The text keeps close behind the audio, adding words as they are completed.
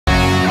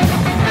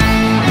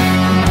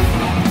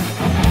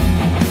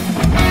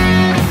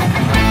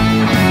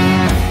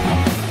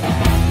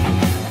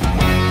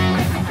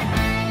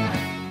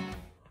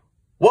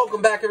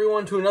Welcome back,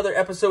 everyone, to another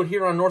episode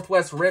here on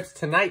Northwest Rips.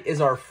 Tonight is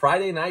our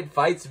Friday Night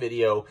Fights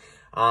video,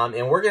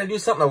 and we're going to do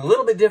something a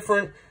little bit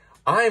different.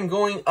 I am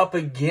going up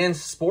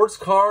against Sports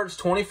Cards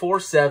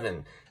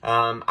 24/7.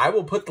 I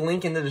will put the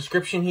link in the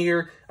description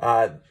here.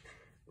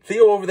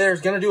 Theo over there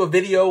is going to do a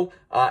video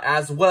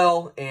as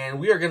well, and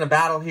we are going to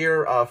battle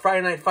here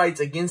Friday Night Fights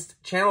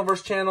against channel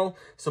versus channel.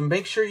 So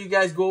make sure you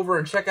guys go over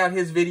and check out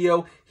his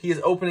video. He is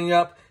opening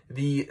up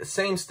the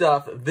same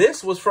stuff.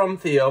 This was from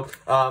Theo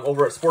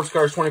over at Sports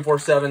Cards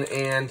 24/7,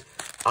 and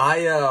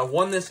I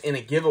won this in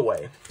a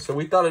giveaway. So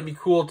we thought it'd be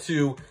cool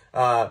to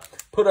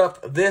put up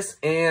this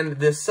and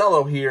this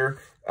cello here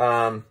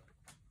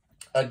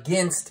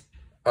against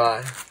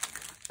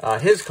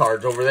his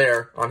cards over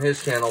there on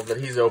his channel that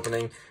he's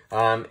opening.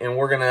 And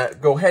we're going to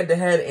go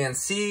head-to-head and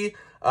see,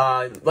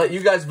 let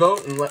you guys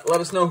vote and let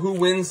us know who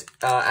wins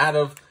out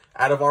of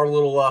our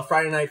little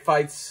Friday Night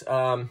Fights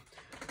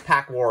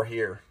pack war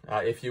here,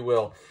 if you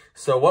will.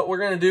 So what we're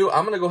going to do,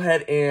 I'm going to go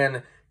ahead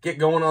and get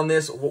going on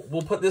this.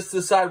 We'll put this to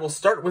the side. We'll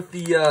start with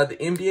the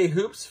NBA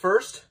hoops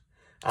first,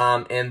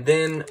 and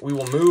then we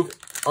will move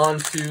on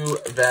to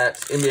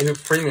that NBA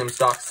hoops premium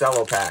stock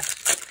cello pack.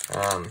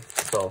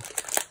 So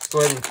let's go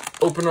ahead and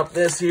open up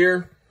this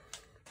here.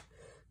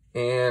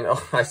 And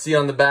oh, I see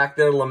on the back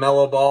there,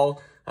 LaMelo Ball.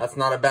 That's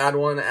not a bad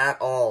one at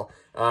all.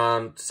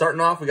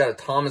 Starting off, we got a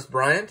Thomas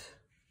Bryant,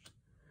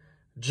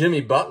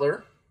 Jimmy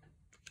Butler,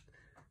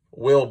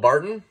 Will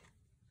Barton,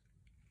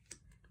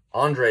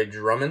 Andre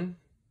Drummond,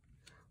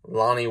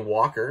 Lonnie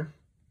Walker.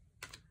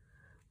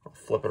 I'll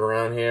flip it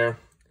around here.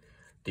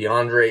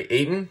 DeAndre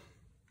Ayton,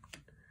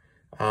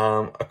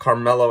 a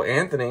Carmelo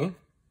Anthony,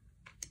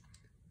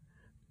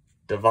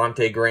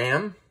 Devontae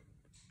Graham,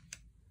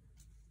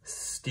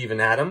 Steven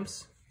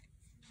Adams,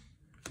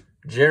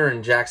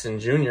 Jaren Jackson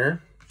Jr.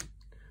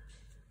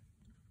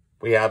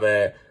 We have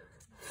a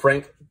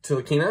Frank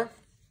Ntilikina.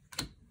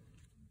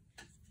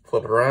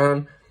 Flip it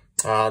around.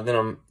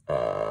 Then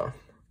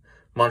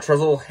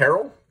Montrezl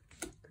Harrell,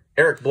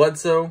 Eric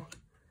Bledsoe,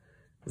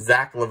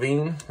 Zach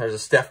LaVine. There's a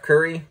Steph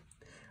Curry.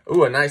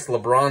 Ooh, a nice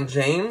LeBron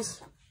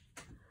James.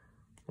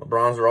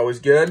 LeBrons are always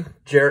good.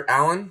 Jarrett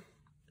Allen,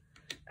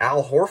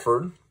 Al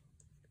Horford.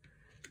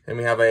 Then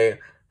we have a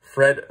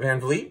Fred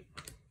VanVleet,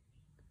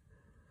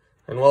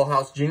 and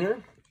Wellhouse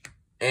Jr.,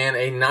 and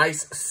a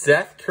nice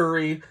Seth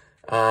Curry.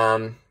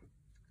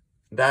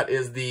 That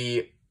is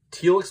the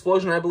Teal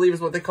Explosion, I believe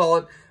is what they call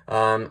it.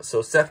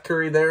 So Seth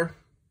Curry there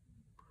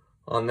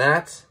on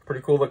that.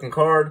 Pretty cool looking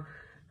card.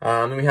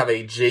 Then we have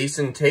a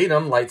Jason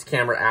Tatum Lights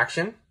Camera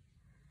Action.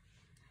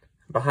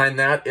 Behind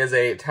that is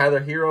a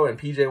Tyler Hero and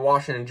PJ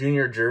Washington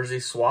Jr. jersey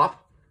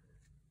swap.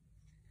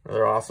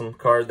 Another awesome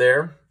card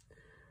there.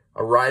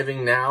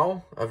 Arriving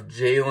Now of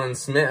Jalen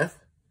Smith.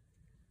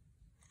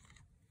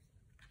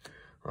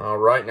 All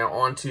right, now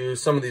on to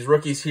some of these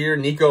rookies here.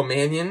 Nico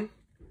Mannion.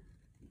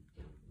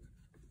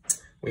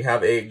 We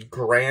have a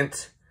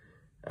Grant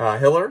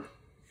Hiller.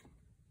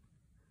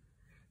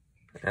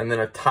 And then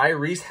a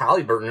Tyrese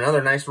Halliburton,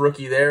 another nice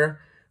rookie there.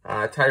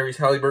 Tyrese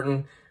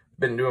Halliburton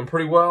been doing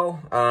pretty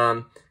well.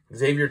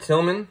 Xavier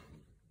Tillman.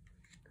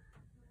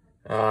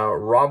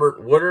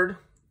 Robert Woodard.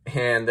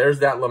 And there's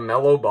that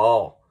LaMelo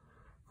Ball.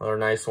 Another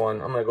nice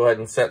one. I'm going to go ahead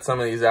and set some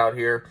of these out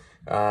here.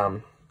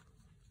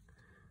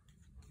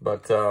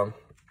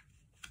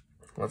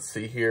 Let's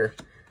see here.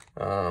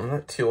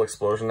 That Teal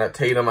Explosion, that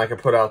Tatum I could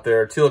put out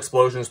there. Teal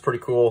Explosion is pretty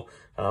cool.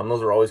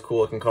 Those are always cool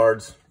looking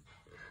cards.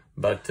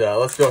 But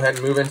let's go ahead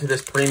and move into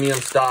this premium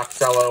stock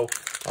cello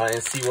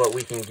and see what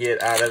we can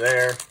get out of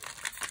there.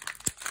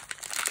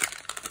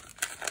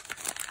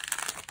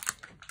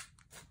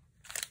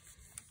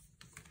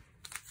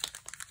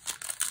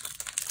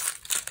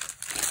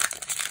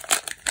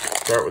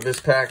 Start with this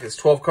pack, this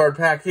 12 card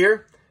pack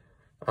here.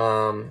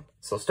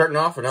 So starting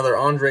off, another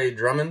Andre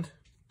Drummond.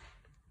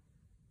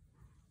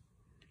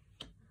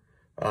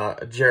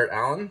 Jarrett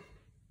Allen,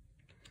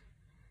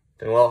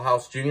 then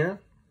Wellhouse Jr.,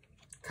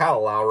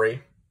 Kyle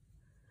Lowry,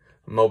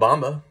 Mo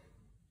Bamba,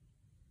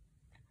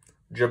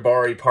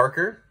 Jabari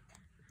Parker,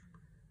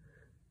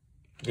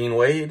 Dean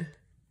Wade,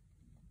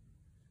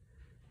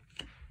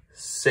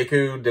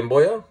 Sekou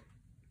Demboya,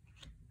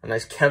 a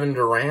nice Kevin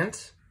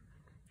Durant,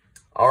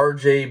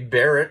 RJ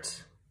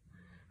Barrett,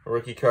 a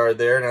rookie card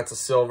there, and that's a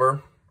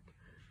silver.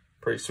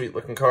 Pretty sweet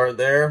looking card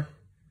there.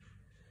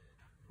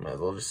 Might as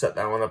well just set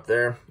that one up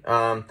there.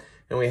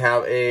 Then we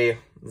have a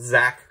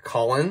Zach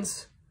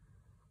Collins,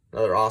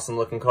 another awesome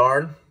looking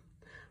card.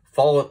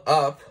 Followed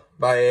up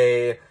by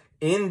a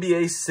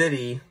NBA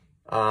City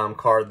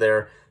card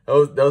there.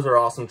 Those are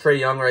awesome. Trae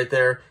Young right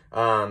there.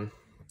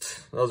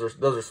 Those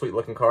are sweet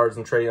looking cards,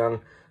 and Trae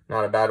Young,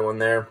 not a bad one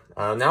there.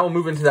 Now we'll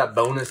move into that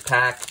bonus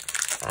pack.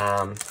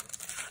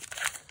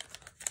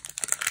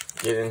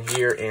 Get in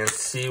here and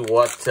see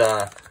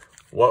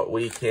what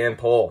we can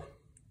pull.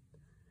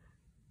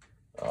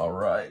 All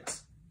right.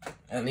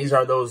 And these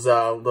are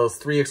those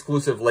 3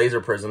 exclusive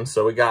laser prisms.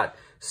 So we got,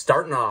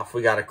 starting off,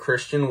 we got a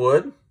Christian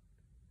Wood.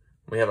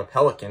 We have a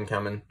Pelican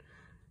coming.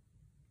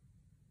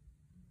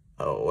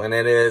 Oh, and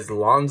it is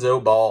Lonzo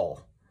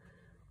Ball.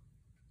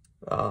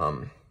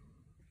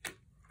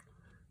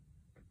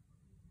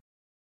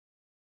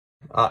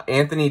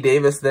 Anthony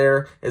Davis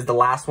there is the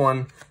last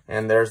one,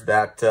 and there's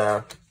that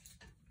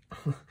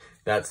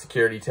that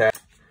security tag.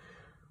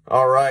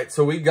 All right,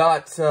 so we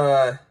got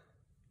some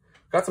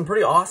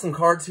pretty awesome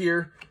cards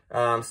here.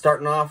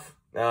 Starting off,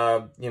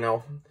 you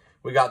know,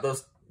 we got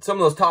some of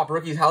those top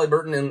rookies,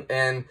 Halliburton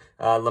and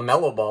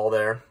LaMelo Ball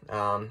there.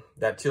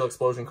 That Teal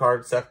Explosion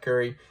card, Seth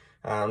Curry,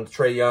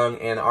 Trae Young,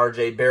 and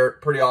RJ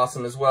Barrett, pretty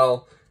awesome as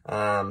well.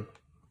 Yeah,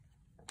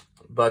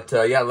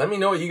 let me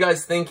know what you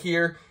guys think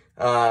here.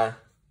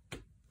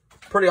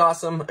 Pretty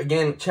awesome.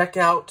 Again, check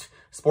out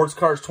Sports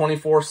Cards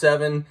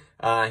 24/7.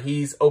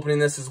 He's opening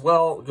this as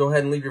well. Go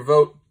ahead and leave your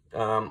vote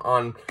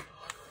in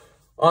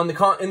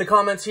the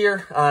comments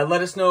here.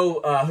 Let us know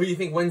who you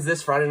think wins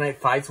this Friday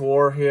Night Fights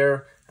war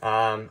here.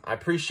 I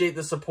appreciate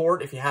the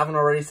support. If you haven't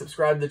already,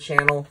 subscribe to the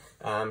channel.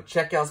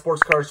 Check out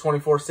Sports Cards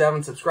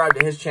 24/7. Subscribe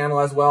to his channel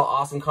as well.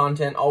 Awesome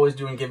content. Always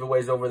doing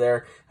giveaways over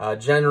there.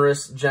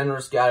 Generous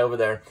guy over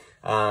there.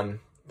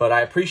 But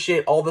I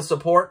appreciate all the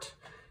support.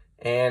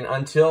 And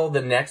until the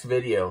next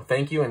video,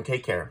 thank you and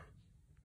take care.